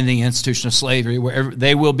and ending the institution of slavery, where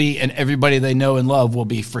they will be and everybody they know and love will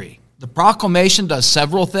be free. The proclamation does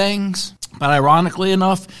several things, but ironically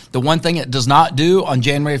enough, the one thing it does not do on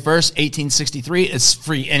January 1st, 1863 is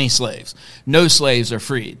free any slaves. No slaves are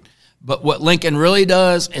freed. But what Lincoln really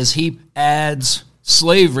does is he adds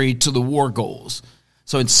slavery to the war goals.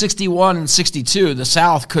 So in 61 and 62, the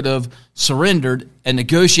South could have surrendered and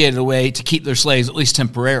negotiated a way to keep their slaves, at least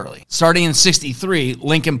temporarily. Starting in 63,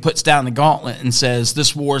 Lincoln puts down the gauntlet and says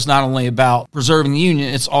this war is not only about preserving the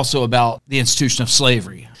Union, it's also about the institution of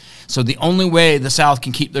slavery. So the only way the South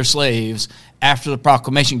can keep their slaves after the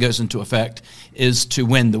proclamation goes into effect is to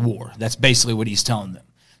win the war. That's basically what he's telling them.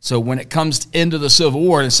 So when it comes into the Civil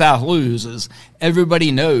War and the South loses,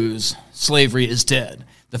 everybody knows slavery is dead.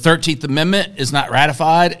 The 13th Amendment is not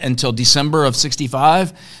ratified until December of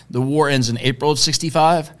 65. The war ends in April of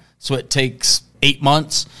 65, so it takes 8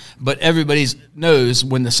 months. But everybody knows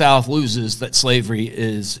when the South loses that slavery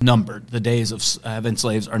is numbered. The days of having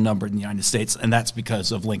slaves are numbered in the United States, and that's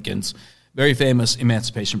because of Lincoln's very famous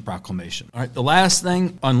Emancipation Proclamation. All right, the last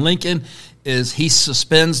thing on Lincoln is he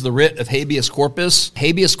suspends the writ of habeas corpus.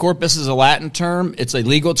 Habeas corpus is a Latin term. It's a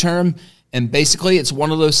legal term. And basically, it's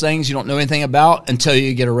one of those things you don't know anything about until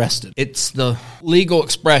you get arrested. It's the legal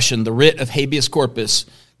expression, the writ of habeas corpus,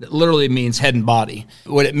 that literally means head and body.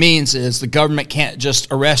 What it means is the government can't just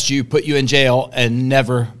arrest you, put you in jail, and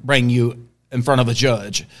never bring you in front of a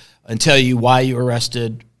judge and tell you why you were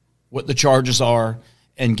arrested, what the charges are,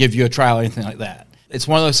 and give you a trial or anything like that. It's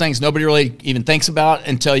one of those things nobody really even thinks about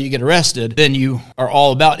until you get arrested. Then you are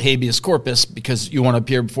all about habeas corpus because you want to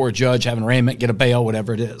appear before a judge, have an arraignment, get a bail,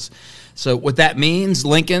 whatever it is. So what that means,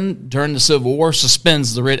 Lincoln, during the Civil War,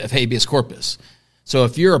 suspends the writ of habeas corpus. So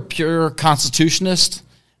if you're a pure constitutionalist,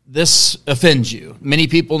 this offends you. Many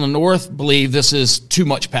people in the North believe this is too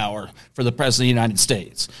much power for the President of the United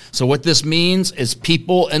States. So what this means is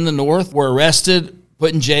people in the North were arrested,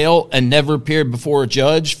 put in jail, and never appeared before a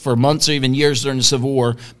judge for months or even years during the Civil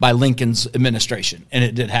War by Lincoln's administration, and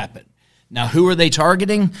it did happen. Now, who are they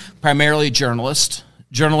targeting? Primarily journalists.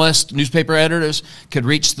 Journalists, newspaper editors could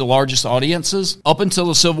reach the largest audiences. Up until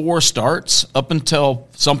the Civil War starts, up until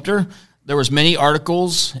Sumter, there was many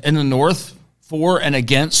articles in the North for and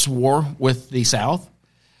against war with the South.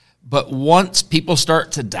 But once people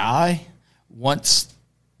start to die, once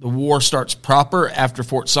the war starts proper after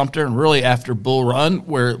Fort Sumter and really after Bull Run,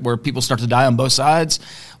 where people start to die on both sides,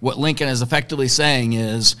 what Lincoln is effectively saying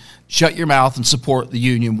is shut your mouth and support the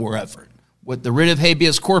Union war effort. What the writ of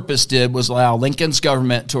habeas corpus did was allow Lincoln's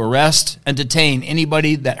government to arrest and detain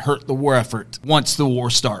anybody that hurt the war effort once the war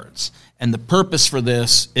starts. And the purpose for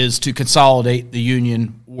this is to consolidate the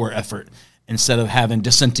Union war effort instead of having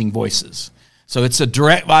dissenting voices. So it's a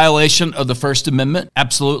direct violation of the First Amendment,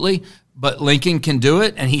 absolutely, but Lincoln can do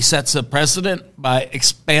it, and he sets a precedent by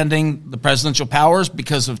expanding the presidential powers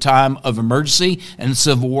because of time of emergency, and the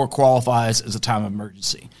Civil War qualifies as a time of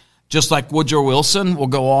emergency. Just like Woodrow Wilson will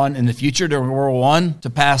go on in the future during World War I to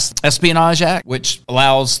pass the Espionage Act, which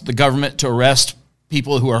allows the government to arrest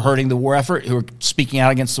people who are hurting the war effort, who are speaking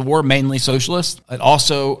out against the war, mainly socialists. It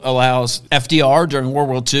also allows FDR during World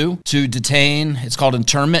War II to detain, it's called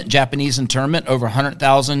internment, Japanese internment. Over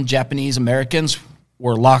 100,000 Japanese Americans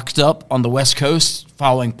were locked up on the West Coast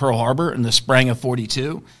following Pearl Harbor in the spring of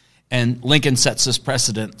 42. And Lincoln sets this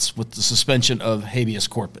precedence with the suspension of habeas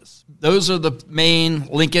corpus. Those are the main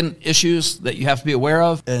Lincoln issues that you have to be aware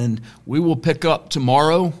of. And we will pick up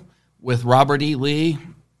tomorrow with Robert E. Lee,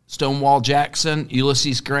 Stonewall Jackson,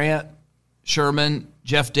 Ulysses Grant, Sherman,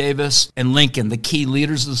 Jeff Davis, and Lincoln, the key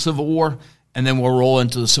leaders of the Civil War. And then we'll roll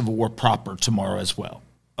into the Civil War proper tomorrow as well.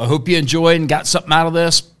 I hope you enjoyed and got something out of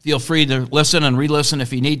this. Feel free to listen and re-listen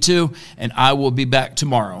if you need to. And I will be back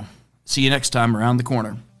tomorrow. See you next time around the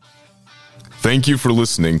corner. Thank you for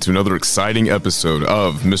listening to another exciting episode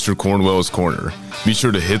of Mr. Cornwell's Corner. Be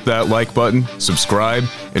sure to hit that like button, subscribe,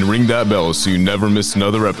 and ring that bell so you never miss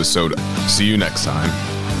another episode. See you next time.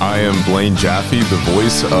 I am Blaine Jaffe, the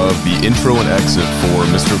voice of the intro and exit for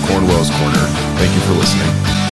Mr. Cornwell's Corner. Thank you for listening.